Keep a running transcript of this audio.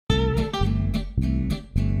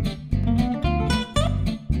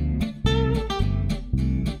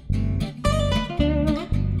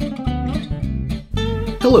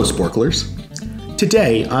Hello, Sporklers!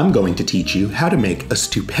 Today I'm going to teach you how to make a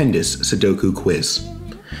stupendous Sudoku quiz,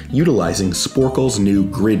 utilizing Sporcle's new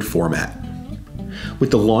grid format.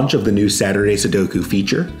 With the launch of the new Saturday Sudoku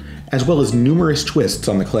feature, as well as numerous twists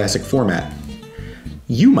on the classic format,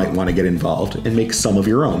 you might want to get involved and make some of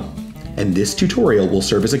your own, and this tutorial will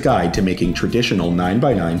serve as a guide to making traditional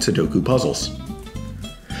 9x9 Sudoku puzzles.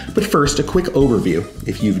 But first, a quick overview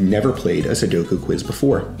if you've never played a Sudoku quiz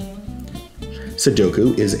before.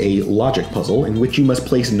 Sudoku is a logic puzzle in which you must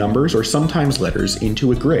place numbers or sometimes letters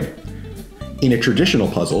into a grid. In a traditional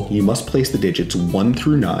puzzle, you must place the digits 1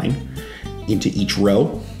 through 9 into each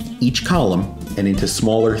row, each column, and into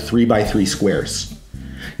smaller 3x3 squares.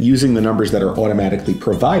 Using the numbers that are automatically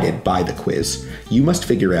provided by the quiz, you must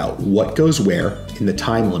figure out what goes where in the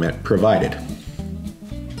time limit provided.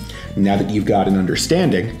 Now that you've got an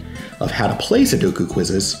understanding of how to play Sudoku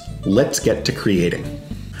quizzes, let's get to creating.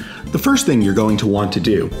 The first thing you're going to want to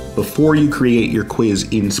do before you create your quiz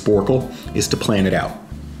in Sporcle is to plan it out.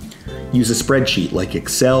 Use a spreadsheet like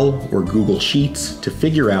Excel or Google Sheets to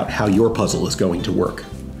figure out how your puzzle is going to work.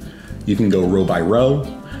 You can go row by row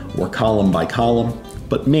or column by column,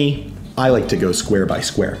 but I like to go square by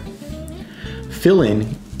square. Fill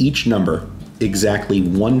in each number exactly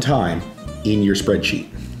one time in your spreadsheet,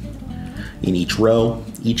 in each row,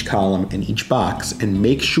 each column, and each box, and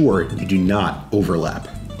make sure you do not overlap.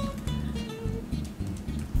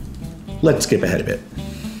 Let's skip ahead a bit.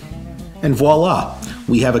 And voila,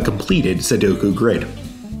 we have a completed Sudoku grid.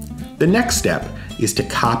 The next step is to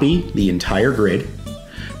copy the entire grid,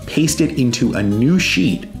 paste it into a new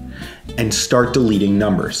sheet, and start deleting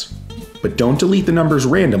numbers. But don't delete the numbers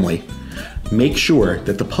randomly. Make sure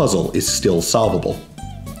that the puzzle is still solvable.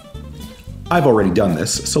 I've already done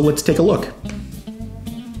this, so let's take a look.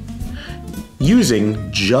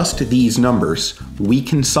 Using just these numbers, we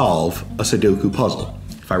can solve a Sudoku puzzle.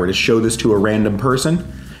 If I were to show this to a random person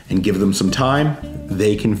and give them some time,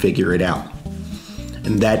 they can figure it out.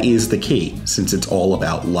 And that is the key, since it's all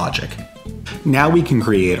about logic. Now we can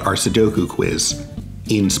create our Sudoku quiz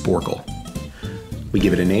in Sporcle. We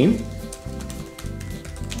give it a name.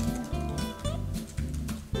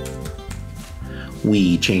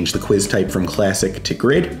 We change the quiz type from classic to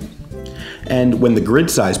grid. And when the grid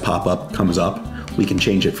size pop-up comes up, we can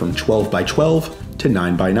change it from 12 by 12 to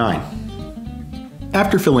 9 by 9.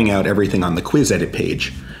 After filling out everything on the quiz edit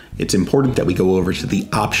page, it's important that we go over to the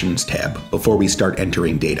Options tab before we start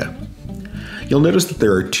entering data. You'll notice that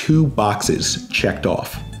there are two boxes checked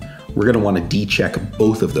off. We're going to want to de-check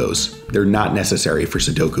both of those. They're not necessary for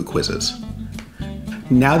Sudoku quizzes.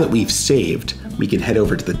 Now that we've saved, we can head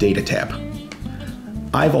over to the Data tab.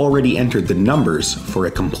 I've already entered the numbers for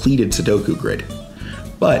a completed Sudoku grid,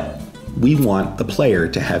 but we want the player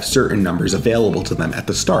to have certain numbers available to them at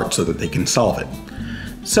the start so that they can solve it.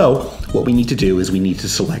 So what we need to do is we need to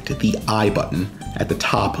select the I button at the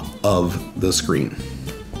top of the screen.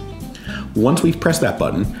 Once we've pressed that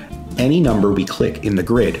button, any number we click in the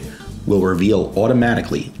grid will reveal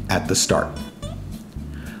automatically at the start.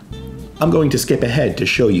 I'm going to skip ahead to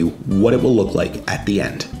show you what it will look like at the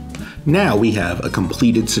end. Now we have a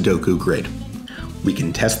completed Sudoku grid. We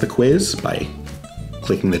can test the quiz by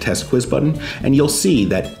clicking the Test Quiz button, and you'll see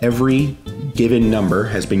that every given number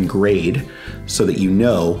has been grayed so that you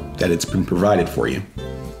know that it's been provided for you.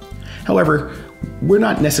 However, we're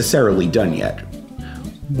not necessarily done yet.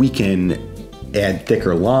 We can add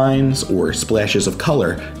thicker lines or splashes of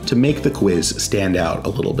color to make the quiz stand out a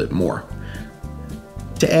little bit more.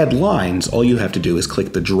 To add lines, all you have to do is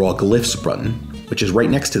click the Draw Glyphs button, which is right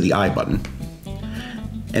next to the I button,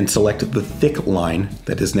 and select the thick line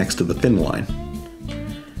that is next to the thin line.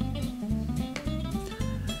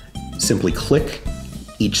 Simply click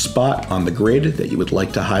each spot on the grid that you would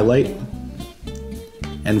like to highlight,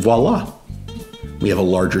 and voila, we have a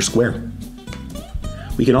larger square.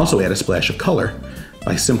 We can also add a splash of color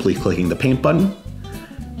by simply clicking the Paint button,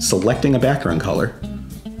 selecting a background color,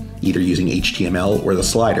 either using HTML or the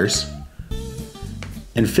sliders,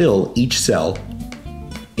 and fill each cell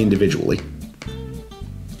individually.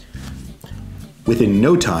 Within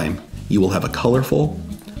no time, you will have a colorful,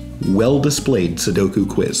 well-displayed Sudoku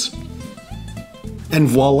quiz. And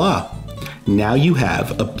voila! Now you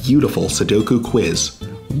have a beautiful Sudoku quiz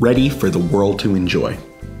ready for the world to enjoy.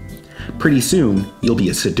 Pretty soon, you'll be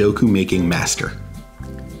a Sudoku making master.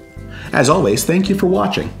 As always, thank you for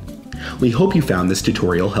watching. We hope you found this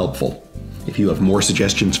tutorial helpful. If you have more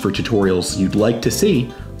suggestions for tutorials you'd like to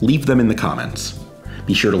see, leave them in the comments.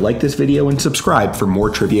 Be sure to like this video and subscribe for more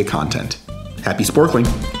trivia content. Happy sporcling!